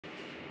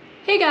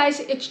Hey guys,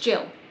 it's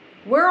Jill.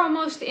 We're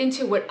almost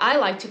into what I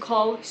like to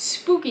call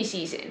spooky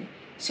season.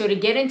 So to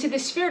get into the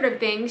spirit of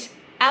things,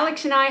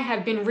 Alex and I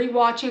have been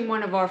rewatching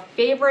one of our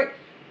favorite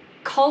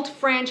cult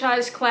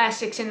franchise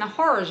classics in the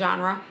horror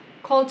genre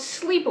called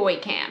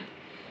Sleepaway Camp.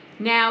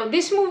 Now,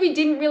 this movie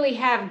didn't really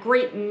have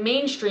great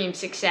mainstream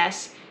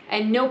success,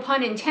 and no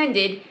pun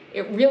intended,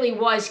 it really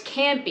was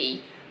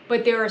campy,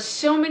 but there are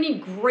so many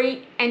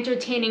great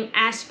entertaining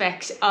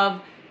aspects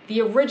of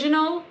the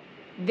original,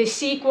 the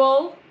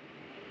sequel,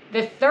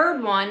 the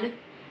third one,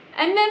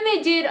 and then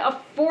they did a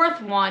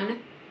fourth one,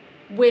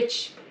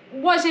 which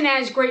wasn't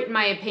as great in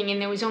my opinion.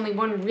 There was only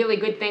one really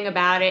good thing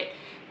about it.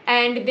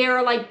 And there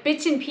are like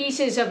bits and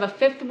pieces of a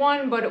fifth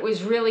one, but it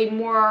was really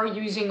more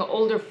using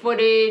older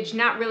footage,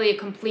 not really a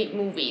complete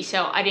movie,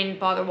 so I didn't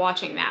bother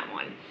watching that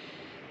one.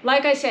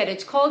 Like I said,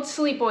 it's called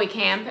Sleepaway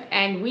Camp,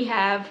 and we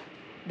have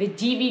the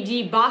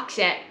DVD box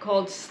set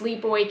called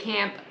Sleepaway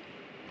Camp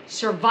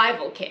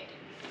Survival Kit.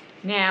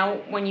 Now,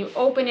 when you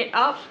open it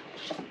up,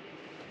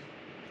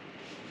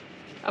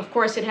 of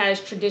course it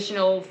has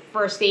traditional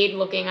first aid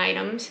looking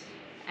items,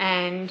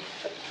 and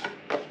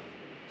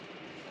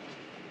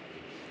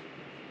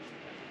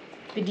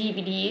the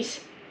DVDs.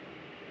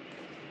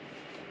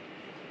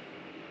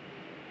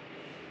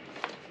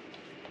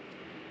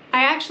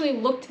 I actually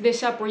looked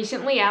this up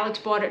recently. Alex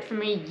bought it for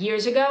me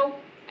years ago,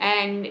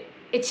 and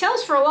it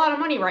sells for a lot of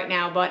money right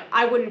now, but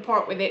I wouldn't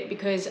part with it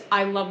because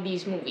I love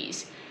these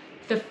movies.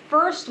 The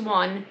first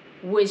one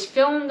was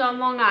filmed on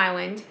Long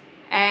Island,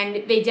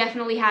 and they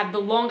definitely have the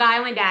Long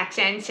Island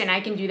accents, and I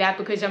can do that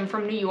because I'm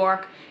from New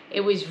York. It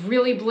was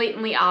really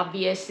blatantly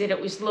obvious that it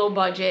was low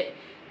budget,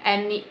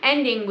 and the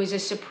ending was a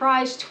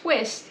surprise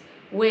twist,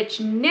 which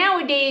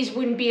nowadays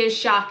wouldn't be as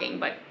shocking,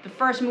 but the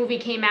first movie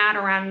came out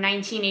around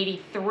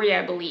 1983,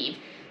 I believe,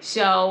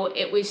 so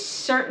it was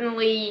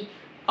certainly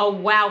a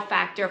wow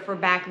factor for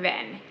back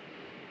then.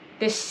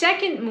 The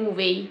second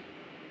movie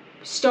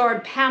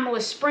starred Pamela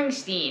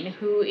Springsteen,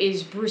 who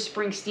is Bruce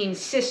Springsteen's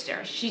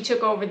sister. She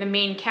took over the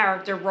main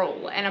character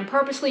role, and I'm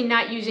purposely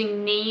not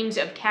using names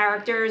of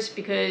characters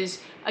because,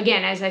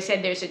 again, as I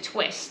said, there's a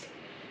twist.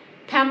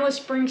 Pamela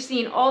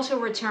Springsteen also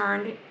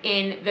returned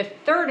in the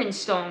third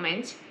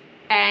installment,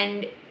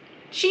 and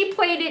she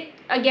played it,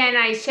 again,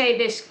 I say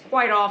this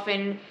quite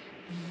often,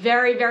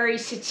 very, very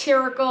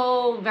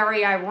satirical,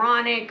 very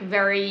ironic,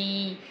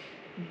 very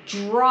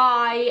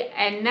dry,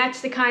 and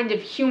that's the kind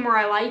of humor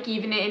I like,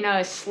 even in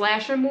a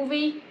slasher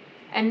movie.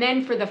 And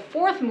then for the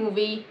fourth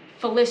movie,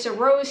 Felissa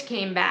Rose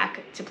came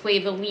back to play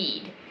the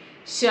lead.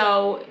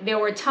 So there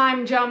were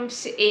time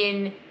jumps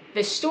in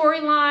the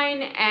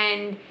storyline,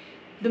 and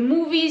the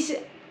movies,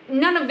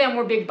 none of them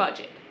were big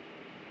budget.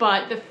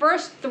 But the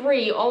first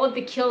three, all of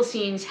the kill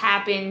scenes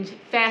happened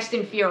fast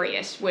and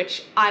furious,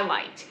 which I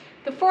liked.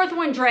 The fourth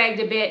one dragged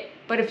a bit,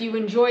 but if you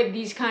enjoyed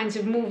these kinds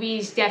of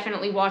movies,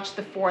 definitely watch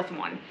the fourth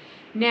one.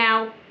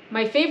 Now,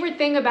 my favorite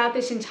thing about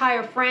this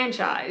entire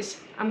franchise,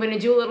 I'm going to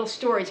do a little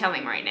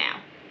storytelling right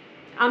now.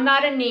 I'm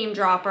not a name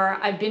dropper.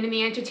 I've been in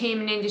the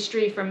entertainment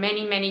industry for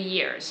many, many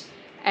years.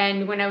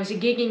 And when I was a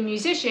gigging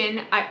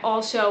musician, I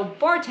also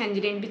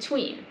bartended in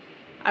between.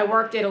 I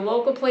worked at a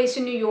local place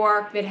in New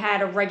York that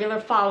had a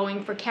regular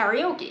following for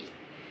karaoke.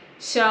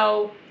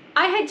 So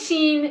I had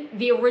seen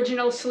the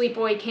original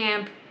Sleepaway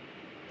Camp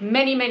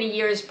many, many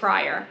years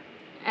prior.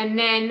 And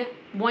then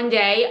one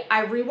day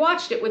I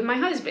rewatched it with my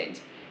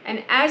husband.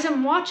 And as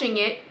I'm watching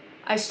it,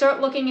 I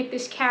start looking at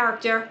this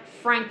character,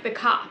 Frank the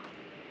cop.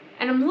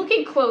 And I'm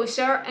looking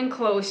closer and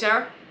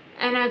closer,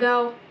 and I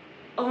go,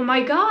 oh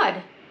my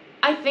God,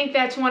 I think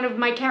that's one of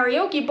my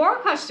karaoke bar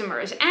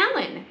customers,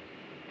 Alan.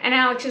 And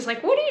Alex is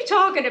like, what are you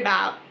talking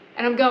about?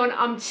 And I'm going,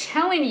 I'm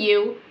telling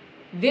you,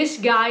 this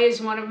guy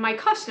is one of my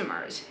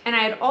customers. And I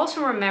had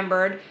also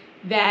remembered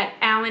that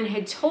Alan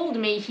had told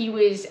me he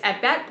was,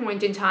 at that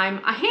point in time,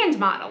 a hand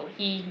model.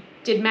 He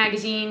did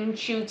magazine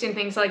shoots and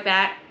things like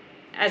that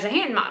as a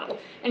hand model.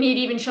 And he'd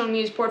even shown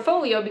me his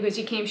portfolio because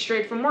he came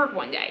straight from work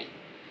one day.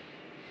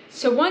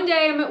 So one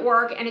day I'm at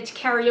work and it's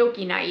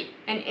karaoke night,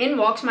 and in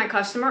walks my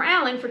customer,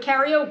 Alan, for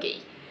karaoke.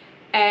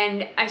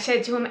 And I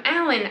said to him,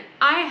 Alan,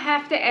 I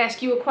have to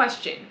ask you a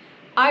question.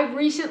 I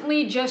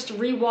recently just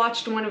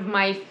rewatched one of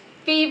my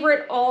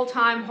favorite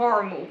all-time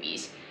horror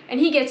movies. And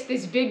he gets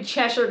this big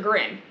Cheshire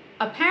grin.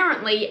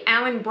 Apparently,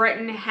 Alan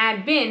Breton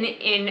had been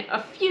in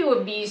a few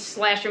of these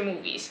slasher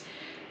movies.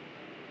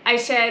 I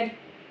said,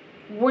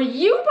 were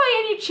you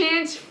by any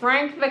chance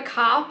Frank the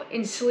cop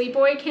in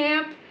Sleepaway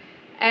Camp?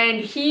 And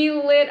he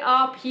lit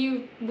up.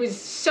 He was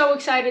so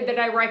excited that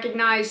I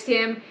recognized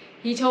him.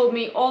 He told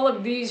me all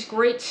of these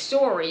great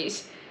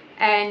stories,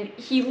 and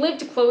he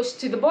lived close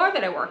to the bar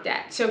that I worked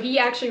at. So he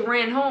actually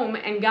ran home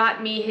and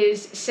got me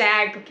his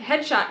SAG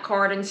headshot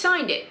card and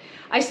signed it.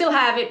 I still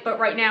have it, but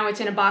right now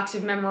it's in a box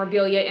of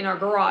memorabilia in our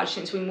garage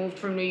since we moved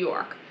from New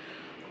York.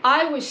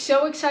 I was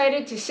so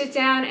excited to sit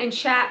down and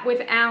chat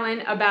with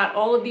Alan about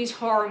all of these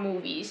horror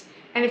movies.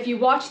 And if you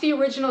watch the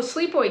original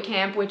Sleepaway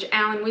Camp, which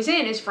Alan was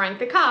in as Frank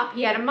the cop,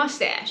 he had a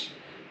mustache.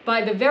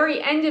 By the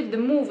very end of the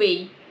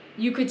movie,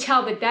 you could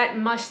tell that that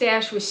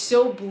mustache was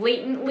so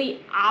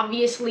blatantly,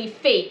 obviously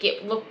fake.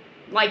 It looked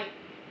like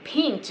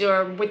paint,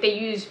 or what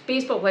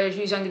baseball players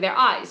use under their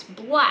eyes,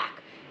 black.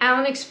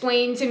 Alan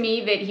explained to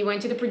me that he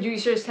went to the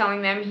producers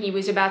telling them he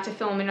was about to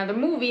film another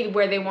movie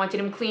where they wanted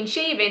him clean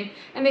shaven,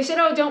 and they said,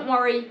 oh, don't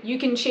worry, you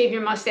can shave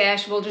your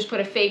mustache, we'll just put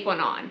a fake one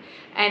on.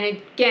 And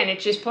again,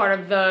 it's just part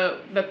of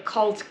the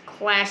cult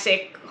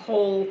classic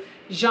whole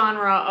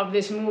genre of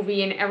this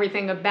movie and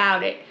everything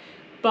about it.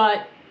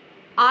 But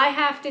I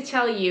have to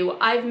tell you,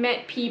 I've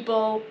met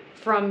people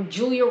from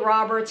Julia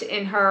Roberts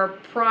in her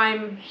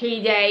prime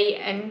heyday,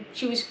 and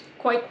she was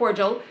quite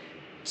cordial,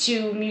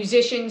 to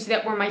musicians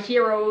that were my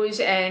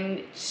heroes,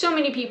 and so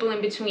many people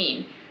in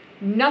between.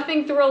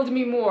 Nothing thrilled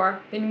me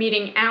more than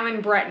meeting Alan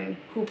Breton,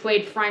 who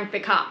played Frank the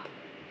Cop.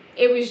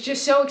 It was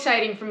just so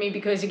exciting for me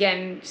because,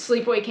 again,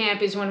 Sleepaway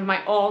Camp is one of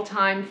my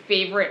all-time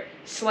favorite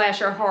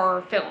slasher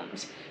horror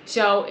films.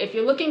 So if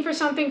you're looking for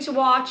something to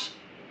watch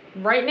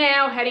right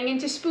now, heading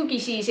into spooky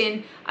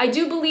season, I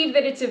do believe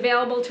that it's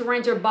available to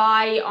rent or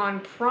buy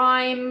on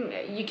Prime.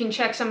 You can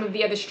check some of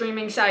the other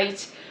streaming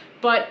sites,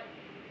 but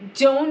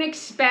don't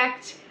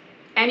expect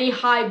any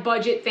high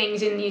budget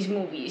things in these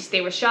movies.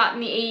 They were shot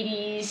in the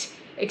 80s,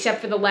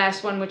 except for the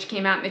last one, which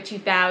came out in the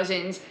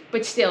 2000s,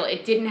 but still,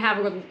 it didn't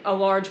have a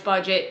large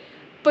budget,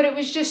 but it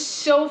was just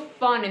so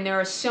fun, and there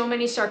are so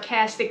many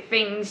sarcastic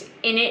things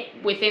in it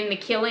within the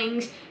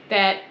killings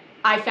that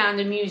I found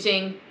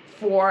amusing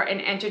for an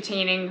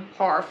entertaining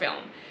horror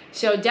film.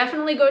 So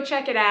definitely go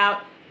check it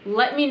out.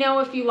 Let me know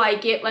if you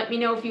like it. Let me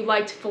know if you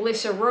liked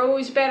Felissa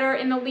Rose better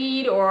in the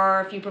lead,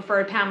 or if you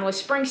preferred Pamela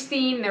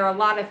Springsteen. There are a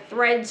lot of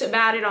threads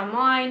about it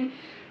online.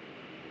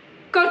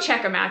 Go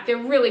check them out. They're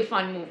really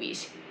fun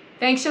movies.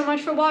 Thanks so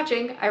much for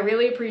watching. I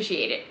really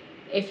appreciate it.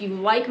 If you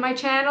like my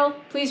channel,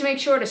 please make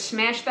sure to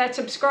smash that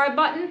subscribe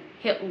button,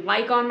 hit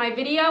like on my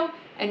video,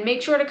 and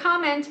make sure to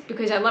comment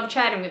because I love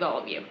chatting with all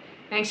of you.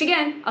 Thanks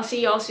again. I'll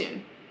see you all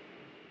soon.